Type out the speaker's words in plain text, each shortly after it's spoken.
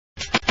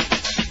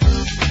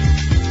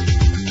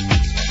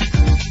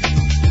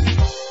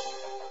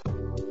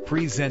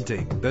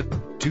Presenting the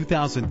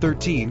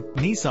 2013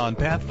 Nissan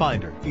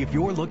Pathfinder. If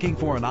you're looking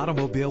for an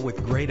automobile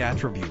with great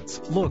attributes,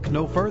 look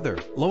no further.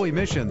 Low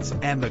emissions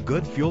and the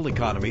good fuel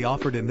economy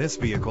offered in this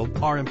vehicle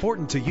are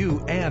important to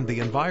you and the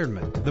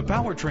environment. The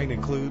powertrain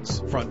includes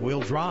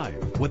front-wheel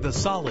drive with a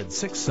solid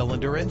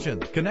 6-cylinder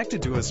engine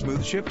connected to a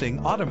smooth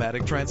shifting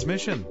automatic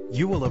transmission.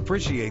 You will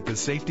appreciate the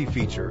safety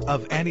feature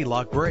of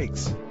anti-lock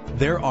brakes.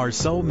 There are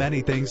so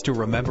many things to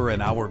remember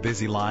in our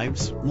busy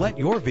lives. Let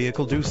your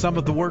vehicle do some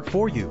of the work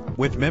for you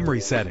with memory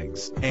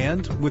settings.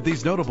 And with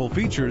these notable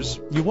features,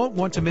 you won't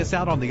want to miss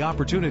out on the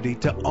opportunity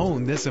to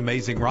own this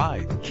amazing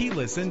ride.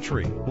 Keyless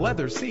entry,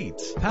 leather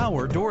seats,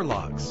 power door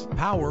locks,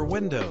 power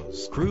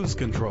windows, cruise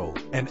control,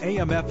 an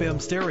AM/FM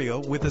stereo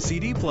with a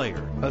CD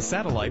player, a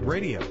satellite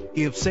radio.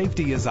 If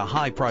safety is a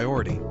high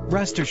priority,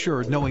 rest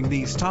assured knowing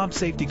these top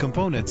safety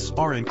components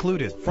are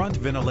included: front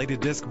ventilated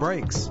disc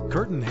brakes,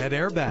 curtain head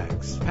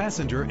airbags,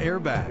 passenger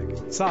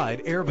airbag,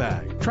 side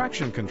airbag,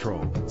 traction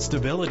control,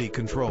 stability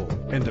control,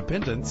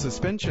 independent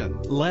suspension.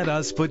 Let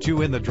us put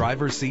you in the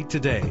driver's seat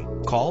today.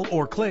 Call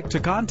or click to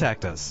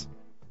contact us.